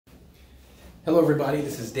Hello everybody,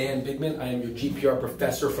 this is Dan Bigman. I am your GPR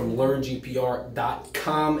professor from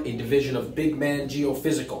LearnGPR.com, a division of Big Man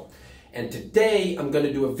Geophysical. And today I'm going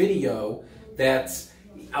to do a video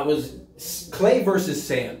clay versus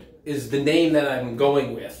sand is the name that I'm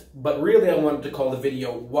going with. But really I wanted to call the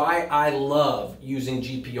video why I love using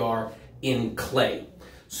GPR in clay.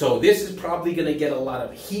 So this is probably going to get a lot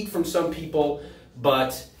of heat from some people,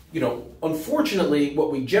 but unfortunately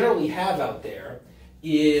what we generally have out there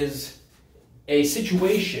is a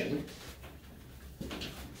situation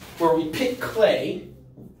where we pit clay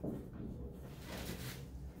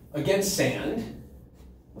against sand,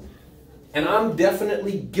 and I'm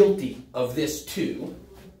definitely guilty of this too,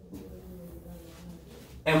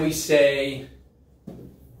 and we say,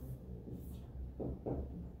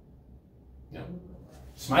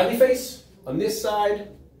 smiley face on this side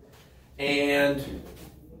and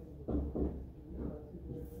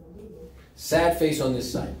sad face on this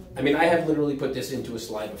side. I mean, I have literally put this into a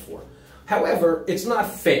slide before. However, it's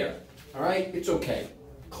not fair, all right? It's okay,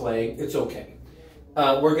 clay, it's okay.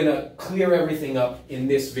 We're gonna clear everything up in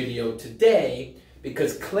this video today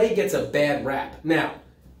because clay gets a bad rap. Now,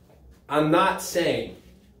 I'm not saying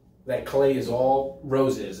that clay is all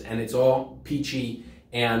roses and it's all peachy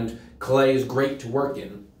and clay is great to work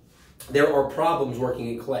in. There are problems working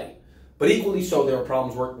in clay, but equally so there are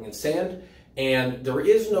problems working in sand, and there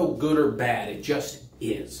is no good or bad, it just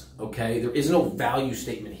is, okay? There is no value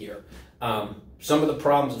statement here. Some of the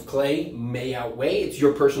problems of clay may outweigh, it's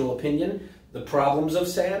your personal opinion, the problems of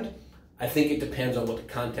sand. I think it depends on what the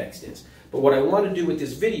context is. But what I want to do with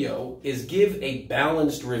this video is give a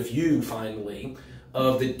balanced review, finally,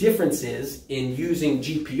 of the differences in using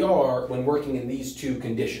GPR when working in these two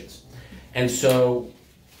conditions. And so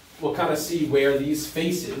we'll kind of see where these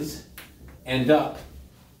faces end up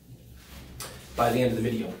by the end of the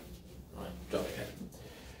video. All right, jump ahead.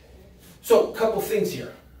 So, a couple things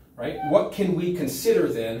here, right? What can we consider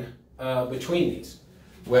then between these?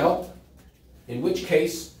 Well, in which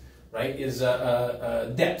case, right, is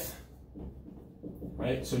depth,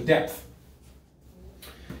 right? So depth.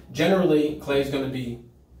 Generally, clay is going to be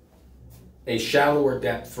a shallower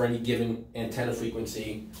depth for any given antenna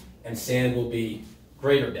frequency, and sand will be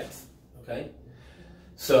greater depth, okay?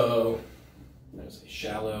 So, there's a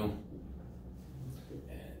shallow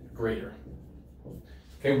and greater.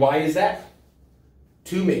 Okay, why is that?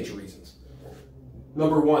 Two major reasons.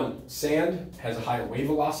 Number one, sand has a higher wave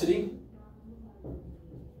velocity.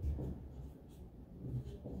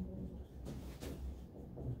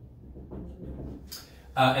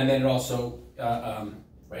 And then it also,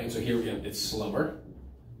 right, so here again, it's slower.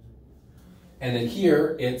 And then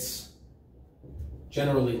here, it's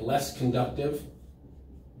generally less conductive.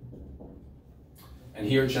 And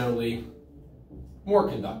here, generally more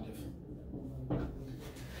conductive.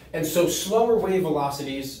 And so slower wave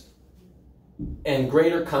velocities and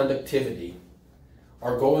greater conductivity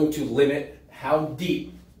are going to limit how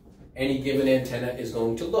deep any given antenna is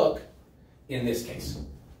going to look in this case.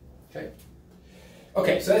 Okay?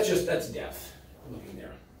 Okay, so that's depth. Looking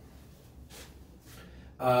there.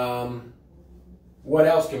 What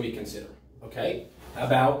else can we consider? Okay, how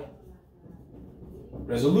about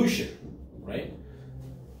resolution, right?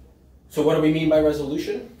 So what do we mean by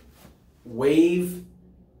resolution? Wave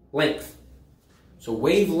length. So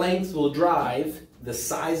wavelength will drive the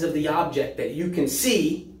size of the object that you can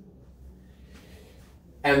see,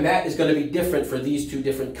 and that is going to be different for these two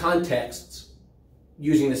different contexts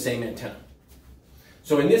using the same antenna.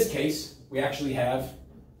 So in this case, we actually have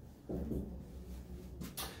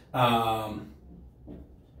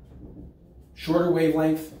shorter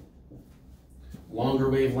wavelength, longer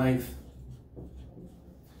wavelength,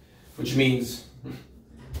 which means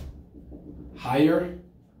higher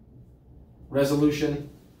resolution,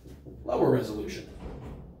 lower resolution.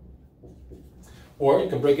 Or you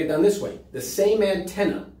can break it down this way. The same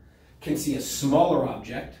antenna can see a smaller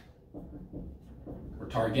object or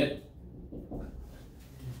target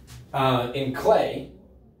in clay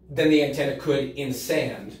than the antenna could in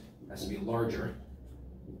sand. It has to be larger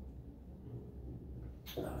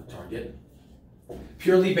target.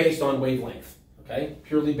 Purely based on wavelength, okay?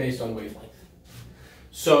 Purely based on wavelength.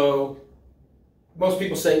 So most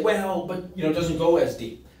people say, well, but it doesn't go as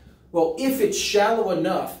deep. Well, if it's shallow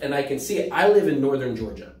enough and I can see it, I live in northern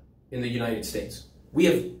Georgia in the United States. We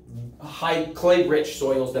have high clay-rich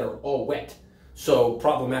soils that are all wet, so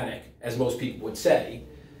problematic, as most people would say.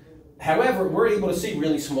 However, we're able to see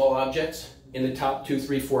really small objects in the top 2,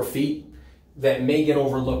 3, 4 feet that may get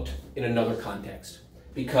overlooked in another context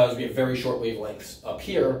because we have very short wavelengths up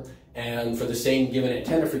here, and for the same given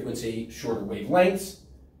antenna frequency, shorter wavelengths,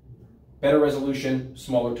 better resolution,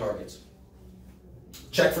 smaller targets.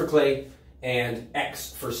 check for clay, and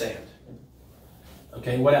X for sand.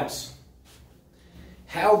 Okay, what else?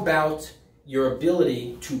 How about your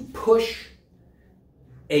ability to push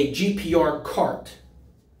a GPR cart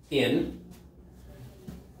in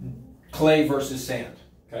clay versus sand?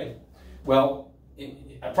 Okay, well,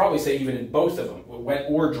 I'd probably say even in both of them, wet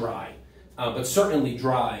or dry, but certainly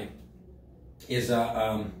dry is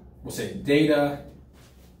we'll say data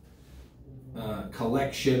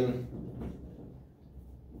collection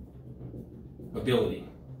ability.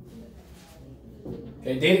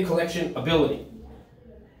 Okay, data collection ability.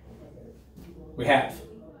 We have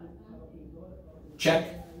check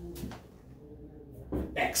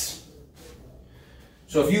X.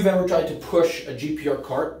 So if you've ever tried to push a GPR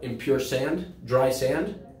cart in pure sand, dry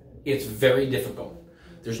sand, it's very difficult.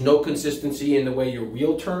 There's no consistency in the way your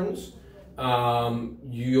wheel turns.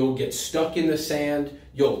 You'll get stuck in the sand.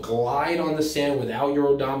 You'll glide on the sand without your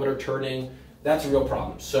odometer turning. That's a real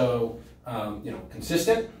problem. So,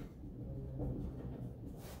 consistent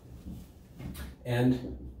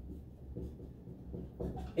and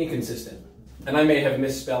inconsistent. And I may have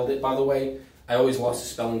misspelled it, by the way. I always lost a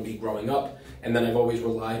spelling bee growing up, and then I've always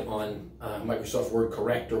relied on Microsoft Word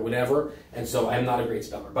Correct or whatever, and so I'm not a great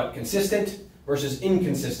speller. But consistent versus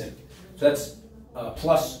inconsistent. So that's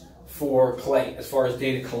plus for clay as far as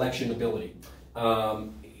data collection ability.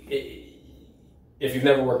 If you've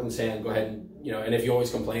never worked in sand, go ahead and, and if you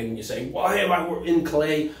always complain and you say, why am I in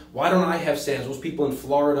clay? Why don't I have sands? Those people in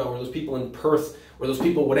Florida or those people in Perth or those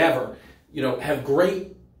people whatever, have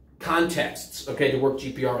great contexts, okay, to work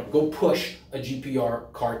GPR in. Go push a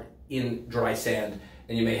GPR cart in dry sand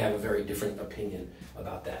and you may have a very different opinion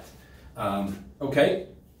about that. Okay.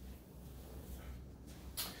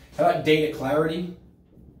 How about data clarity?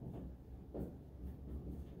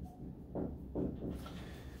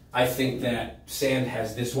 I think that sand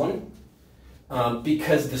has this one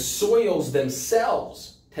because the soils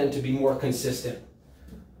themselves tend to be more consistent.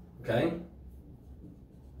 Okay?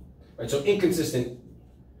 Right, so inconsistent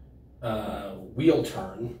wheel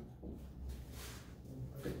turn,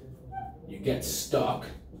 you get stuck.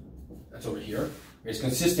 That's over here. It's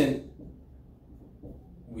consistent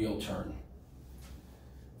wheel turn.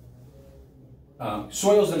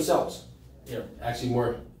 Soils themselves, here, actually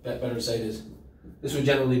better to say it is, this would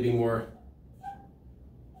generally be more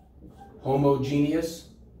homogeneous,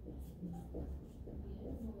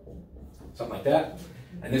 something like that.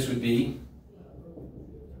 And this would be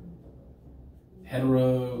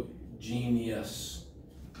heterogeneous.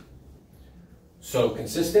 So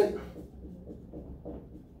consistent,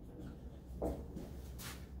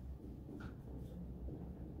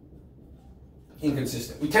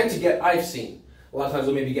 inconsistent. We tend to get, I've seen, a lot of times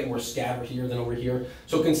we'll maybe get more scatter here than over here.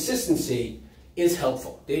 So consistency is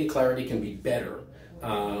helpful. Data clarity can be better.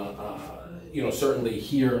 Certainly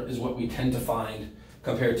here is what we tend to find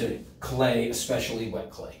compared to clay, especially wet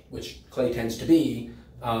clay, which clay tends to be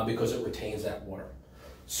because it retains that water.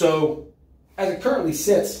 So as it currently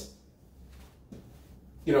sits,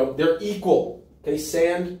 they're equal. Okay,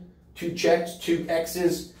 sand, 2 checks, 2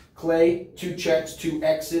 X's, clay, 2 checks, 2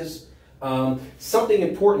 X's. Something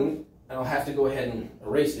important, and I'll have to go ahead and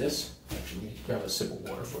erase this. Actually, let me grab a sip of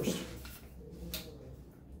water first.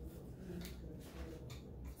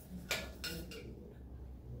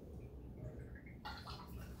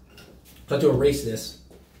 So I have to erase this.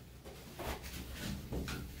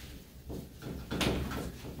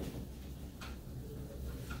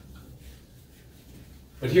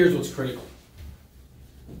 But here's what's critical.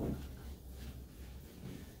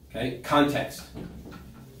 Okay, context.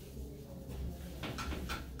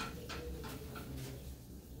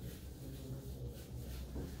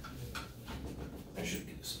 I should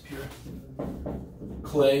get this up here.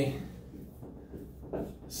 Clay,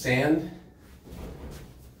 sand.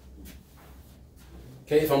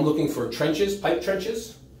 Okay, if I'm looking for trenches, pipe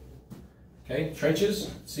trenches, okay, trenches,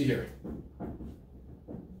 let's see here.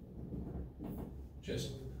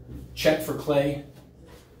 Just check for clay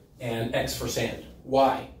and X for sand.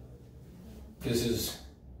 Why? This is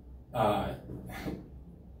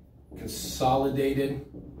consolidated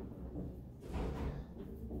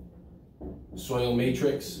soil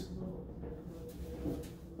matrix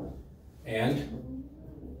and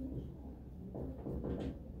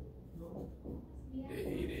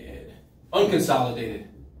unconsolidated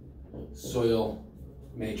soil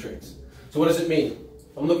matrix. So what does it mean?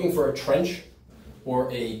 I'm looking for a trench or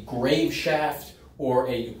a grave shaft or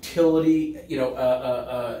a utility,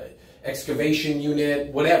 excavation unit,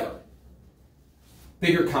 whatever.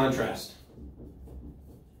 Bigger contrast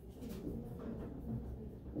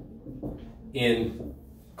in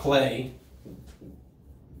clay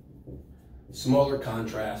smaller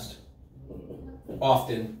contrast,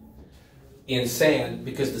 often in sand,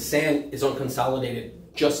 because the sand is unconsolidated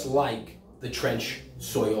just like the trench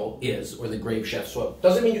soil is, or the grave shaft soil.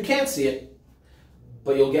 Doesn't mean you can't see it,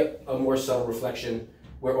 but you'll get a more subtle reflection,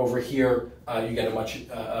 where over here you get a much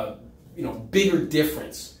bigger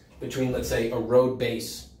difference between, let's say, a road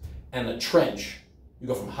base and a trench. You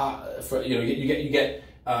go from you get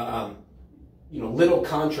little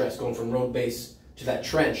contrast going from road base to that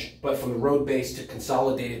trench, but from the road base to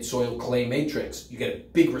consolidated soil clay matrix, you get a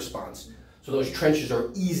big response. So those trenches are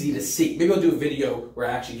easy to see. Maybe I'll do a video where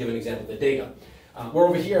I actually give an example of the data. Where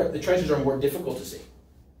over here, the trenches are more difficult to see.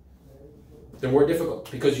 They're more difficult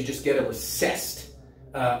because you just get a recessed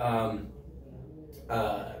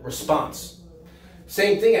response.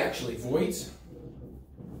 Same thing, actually, voids.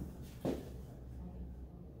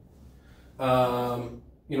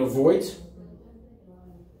 Voids,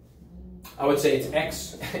 I would say it's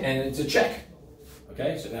X and it's a check.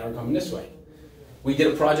 Okay, so now we're coming this way. We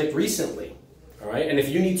did a project recently, all right? And if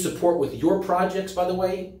you need support with your projects, by the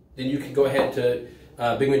way, then you can go ahead to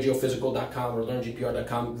bigmangeophysical.com or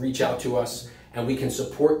learngpr.com, reach out to us, and we can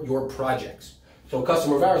support your projects. So a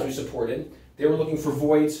customer of ours we supported, they were looking for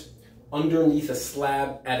voids underneath a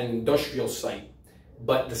slab at an industrial site,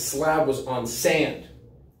 but the slab was on sand.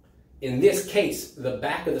 In this case, the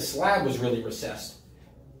back of the slab was really recessed,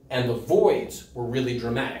 and the voids were really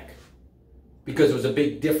dramatic because there was a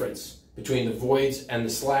big difference between the voids and the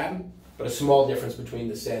slab, but a small difference between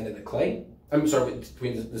the sand and the clay. I'm sorry,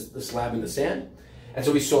 between the slab and the sand. And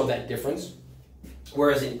so we saw that difference.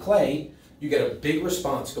 Whereas in clay, you get a big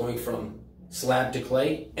response going from slab to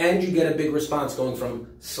clay, and you get a big response going from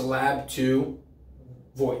slab to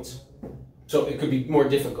voids. So it could be more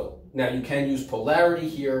difficult. Now you can use polarity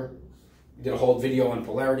here. We did a whole video on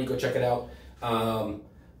polarity, go check it out.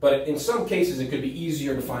 But in some cases, it could be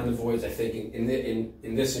easier to find the voids, I think,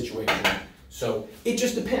 in this situation. So it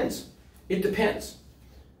just depends. It depends.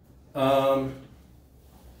 How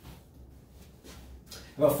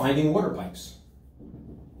about finding water pipes?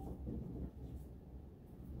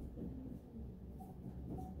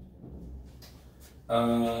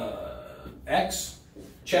 X,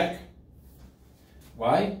 check.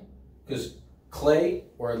 Why? Because clay,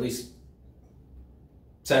 or at least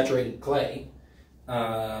saturated clay,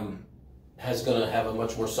 is going to have a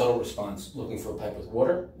much more subtle response looking for a pipe with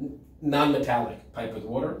water. Non-metallic pipe with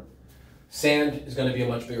water. Sand is going to be a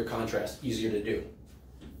much bigger contrast, easier to do.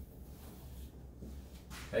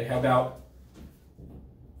 Okay, how about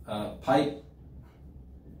pipe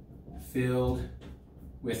filled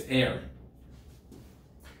with air?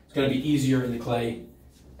 It's going to be easier in the clay,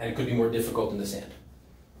 and it could be more difficult in the sand.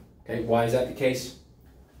 Okay, why is that the case?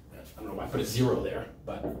 I don't know why I put a 0 there,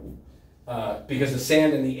 but because the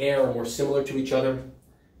sand and the air are more similar to each other,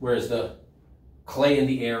 whereas the clay and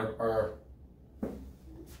the air are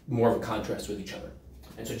more of a contrast with each other.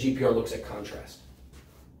 And so GPR looks at contrast.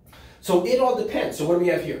 So it all depends. So what do we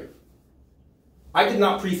have here? I did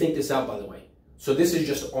not pre-think this out, by the way. So this is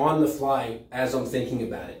just on the fly as I'm thinking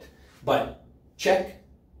about it. But check,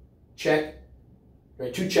 check,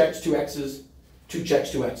 right? 2 checks, 2 X's, 2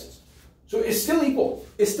 checks, 2 X's. So it's still equal.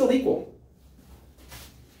 It's still equal.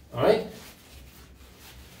 All right?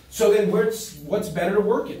 So then what's better to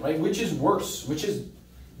work in, right? Which is worse? Which is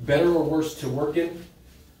better or worse to work in?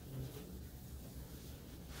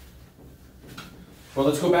 Well,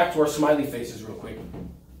 let's go back to our smiley faces real quick.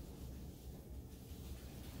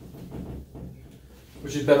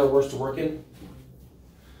 Which is better or worse to work in?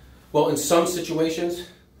 Well, in some situations,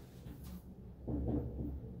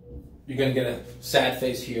 you're going to get a sad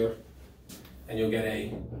face here, and you'll get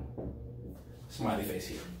a smiley face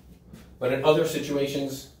here. But in other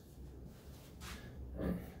situations,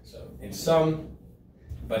 so in some,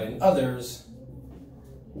 but in others,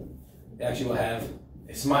 you actually will have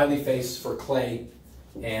a smiley face for clay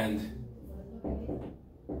and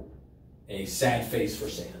a sad face for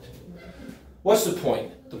sand. What's the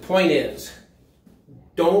point? The point is,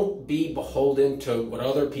 don't be beholden to what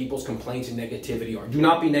other people's complaints and negativity are. Do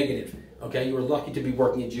not be negative. Okay, you were lucky to be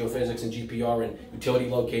working in geophysics and GPR and utility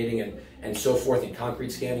locating and so forth, and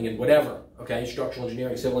concrete scanning and whatever. Okay, structural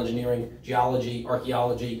engineering, civil engineering, geology,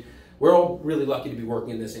 archaeology. We're all really lucky to be working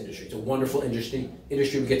in this industry. It's a wonderful industry. We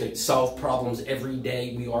get to solve problems every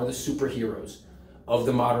day. We are the superheroes of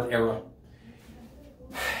the modern era.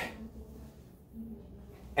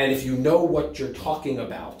 And if you know what you're talking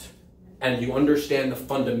about and you understand the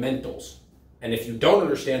fundamentals, and if you don't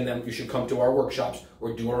understand them, you should come to our workshops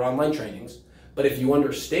or do our online trainings. But if you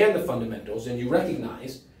understand the fundamentals and you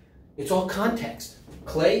recognize it's all context.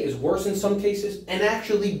 Clay is worse in some cases and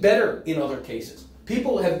actually better in other cases.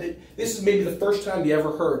 People have, this is maybe the first time you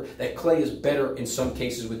ever heard that clay is better in some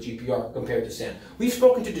cases with GPR compared to sand. We've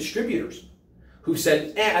spoken to distributors who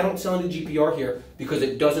said, I don't sell any GPR here because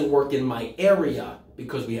it doesn't work in my area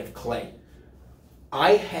because we have clay.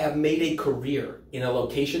 I have made a career in a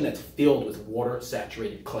location that's filled with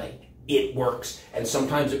water-saturated clay. It works, and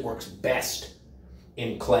sometimes it works best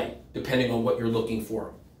in clay, depending on what you're looking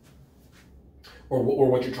for or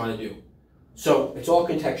what you're trying to do. So it's all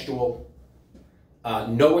contextual.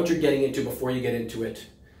 Know what you're getting into before you get into it.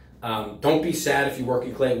 Don't be sad if you work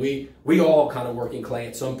in clay. We all kind of work in clay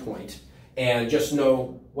at some point, and just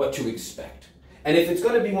know what to expect. And if it's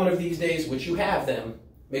going to be one of these days, which you have them,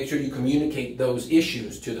 make sure you communicate those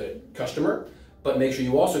issues to the customer, but make sure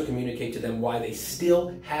you also communicate to them why they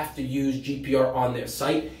still have to use GPR on their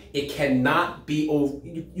site. It cannot be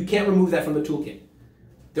you can't remove that from the toolkit.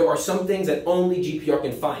 There are some things that only GPR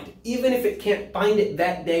can find, even if it can't find it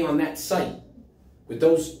that day on that site with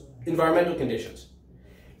those environmental conditions.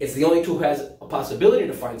 It's the only tool that has a possibility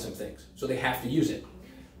to find some things, so they have to use it.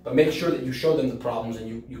 But make sure that you show them the problems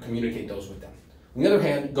and you communicate those with them. On the other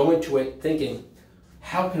hand, go into it thinking,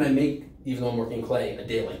 how can I make, even though I'm working clay, a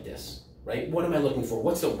day like this, right? What am I looking for?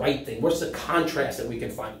 What's the right thing? What's the contrast that we can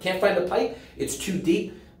find? Can't find the pipe, it's too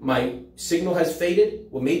deep, my signal has faded,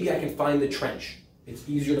 well maybe I can find the trench. It's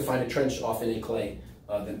easier to find a trench often in clay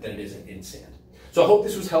than it is in sand. So I hope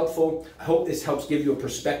this was helpful. I hope this helps give you a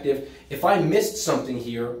perspective. If I missed something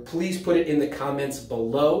here, please put it in the comments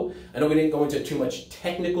below. I know we didn't go into too much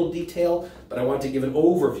technical detail, but I wanted to give an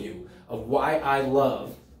overview of why I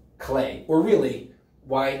love clay, or really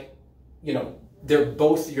why, they're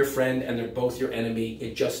both your friend and they're both your enemy.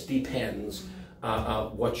 It just depends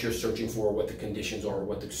what you're searching for, what the conditions are,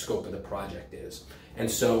 what the scope of the project is.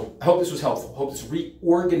 And so I hope this was helpful. I hope this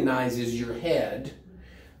reorganizes your head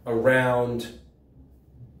around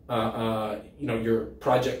your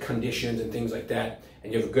project conditions and things like that,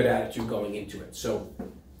 and you have a good attitude going into it. So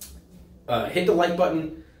hit the like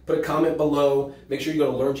button, put a comment below, make sure you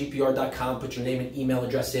go to learngpr.com, put your name and email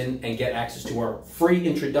address in, and get access to our free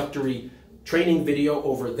introductory training video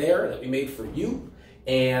over there that we made for you.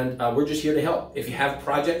 And we're just here to help. If you have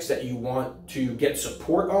projects that you want to get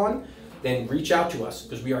support on, then reach out to us,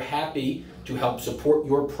 because we are happy to help support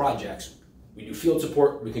your projects. We do field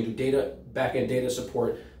support, we can do back-end data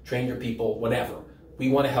support, train your people, whatever. We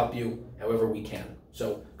want to help you however we can.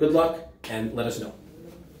 So good luck, and let us know.